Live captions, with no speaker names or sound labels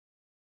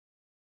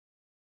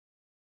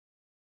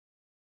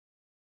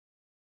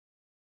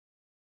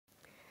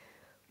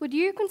Would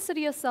you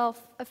consider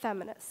yourself a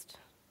feminist?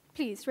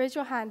 Please raise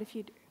your hand if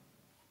you do.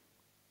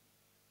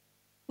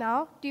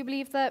 Now, do you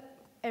believe that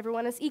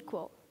everyone is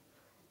equal?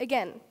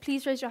 Again,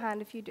 please raise your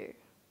hand if you do.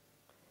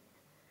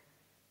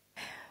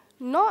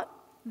 Not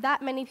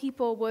that many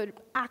people would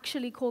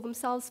actually call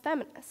themselves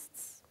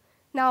feminists.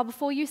 Now,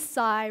 before you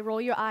sigh,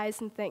 roll your eyes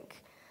and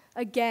think,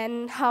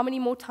 again, how many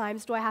more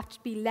times do I have to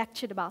be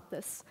lectured about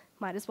this?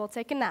 Might as well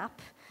take a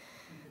nap.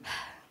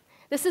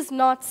 This is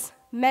not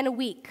men are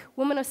weak,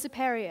 women are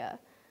superior.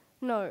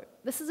 No,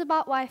 this is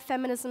about why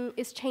feminism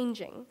is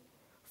changing,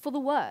 for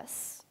the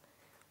worse.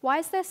 Why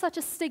is there such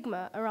a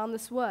stigma around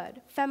this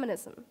word,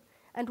 feminism?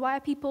 And why are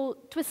people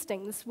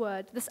twisting this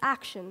word, this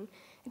action,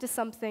 into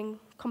something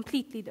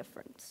completely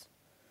different?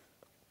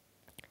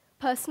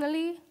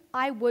 Personally,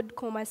 I would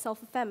call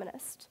myself a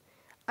feminist,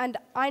 and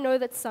I know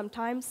that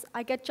sometimes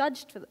I get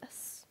judged for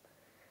this.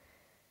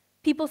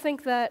 People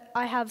think that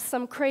I have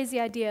some crazy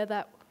idea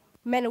that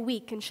men are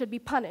weak and should be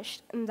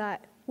punished, and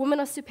that women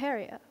are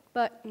superior.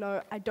 But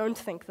no, I don't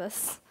think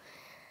this.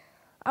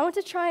 I want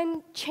to try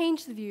and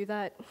change the view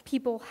that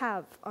people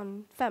have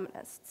on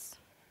feminists.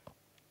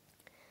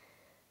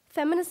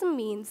 Feminism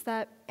means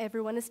that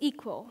everyone is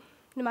equal.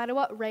 No matter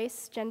what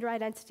race, gender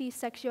identity,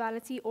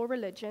 sexuality, or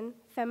religion,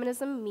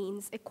 feminism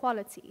means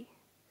equality.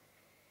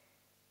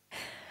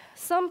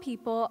 Some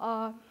people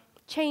are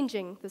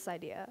changing this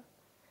idea,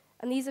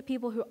 and these are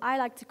people who I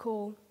like to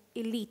call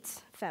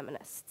elite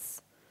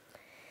feminists.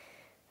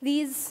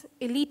 These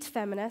elite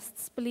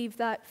feminists believe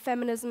that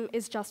feminism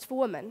is just for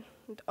women,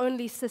 and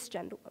only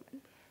cisgender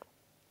women.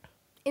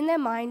 In their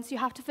minds, you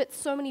have to fit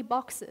so many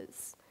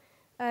boxes,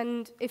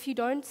 and if you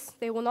don't,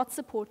 they will not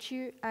support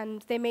you,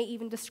 and they may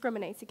even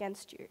discriminate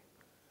against you.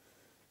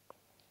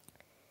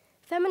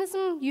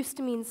 Feminism used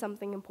to mean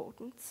something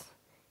important.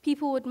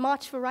 People would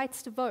march for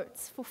rights to vote,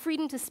 for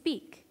freedom to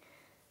speak,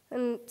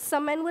 and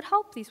some men would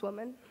help these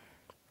women.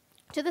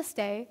 To this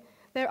day,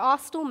 there are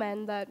still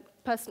men that,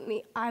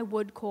 personally, I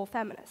would call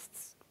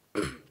feminists.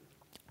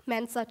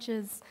 Men such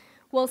as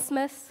Will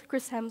Smith,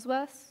 Chris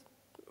Hemsworth,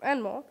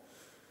 and more.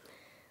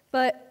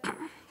 But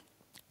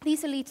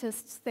these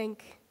elitists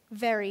think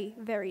very,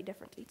 very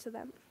differently to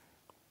them.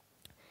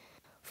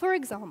 For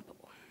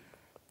example,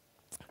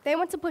 they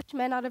want to push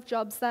men out of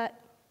jobs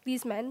that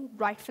these men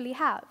rightfully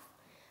have.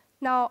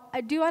 Now, I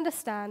do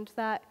understand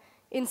that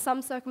in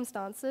some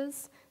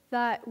circumstances,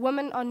 that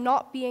women are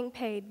not being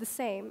paid the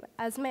same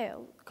as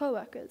male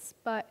co-workers,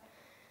 but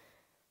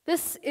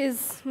this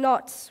is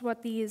not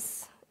what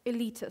these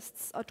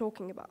elitists are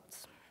talking about.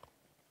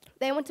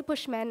 They want to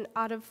push men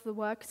out of the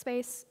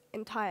workspace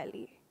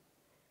entirely.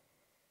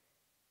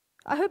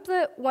 I hope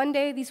that one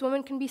day these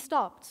women can be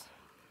stopped,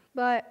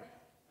 but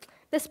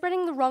they're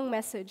spreading the wrong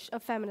message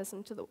of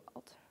feminism to the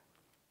world.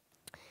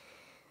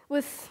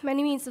 With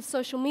many means of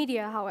social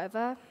media,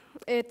 however,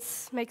 it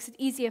makes it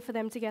easier for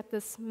them to get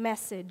this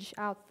message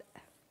out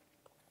there.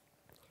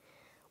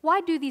 Why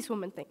do these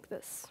women think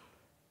this?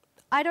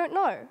 I don't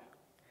know.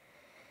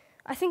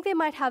 I think they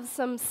might have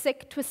some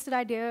sick, twisted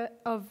idea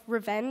of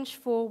revenge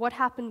for what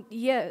happened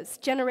years,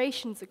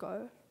 generations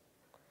ago.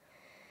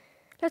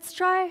 Let's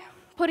try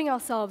putting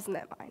ourselves in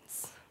their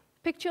minds.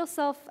 Picture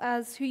yourself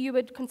as who you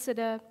would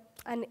consider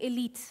an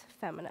elite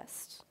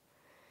feminist.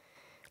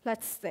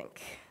 Let's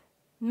think.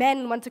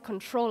 Men want to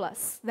control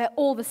us. They're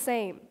all the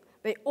same.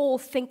 They all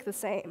think the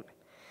same.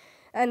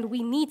 And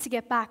we need to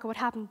get back at what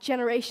happened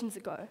generations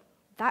ago.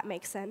 That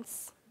makes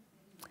sense.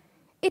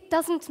 It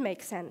doesn't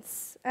make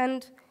sense.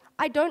 And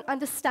I don't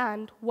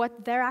understand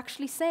what they're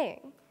actually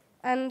saying.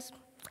 And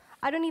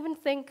I don't even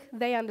think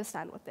they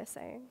understand what they're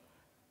saying.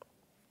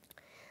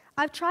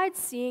 I've tried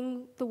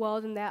seeing the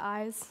world in their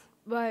eyes,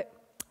 but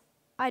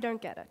I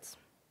don't get it.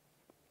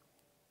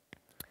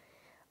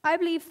 I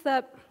believe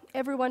that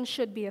everyone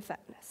should be a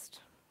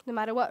feminist. No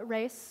matter what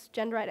race,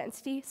 gender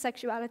identity,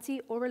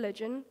 sexuality, or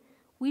religion,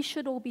 we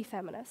should all be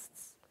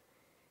feminists.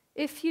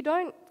 If you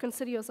don't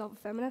consider yourself a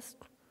feminist,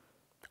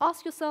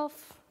 ask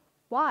yourself,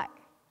 why?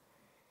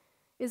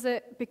 Is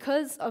it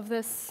because of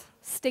this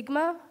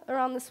stigma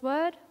around this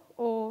word,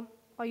 or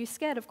are you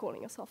scared of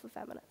calling yourself a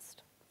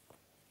feminist?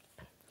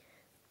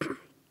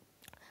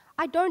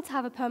 I don't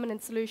have a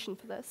permanent solution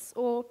for this,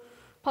 or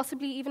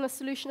possibly even a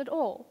solution at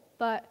all,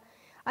 but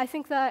I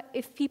think that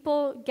if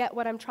people get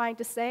what I'm trying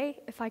to say,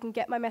 if I can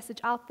get my message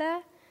out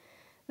there,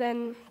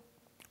 then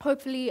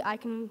hopefully I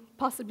can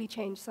possibly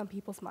change some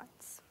people's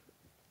minds.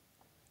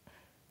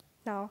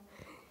 Now,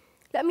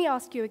 let me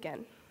ask you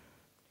again.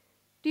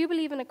 Do you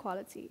believe in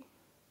equality?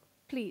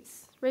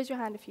 Please, raise your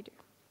hand if you do.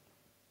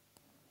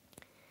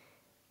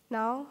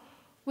 Now,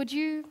 would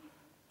you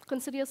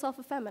consider yourself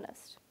a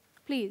feminist?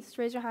 Please,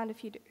 raise your hand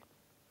if you do.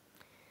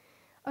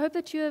 I hope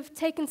that you have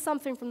taken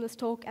something from this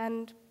talk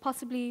and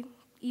possibly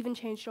even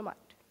changed your mind.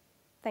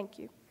 Thank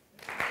you.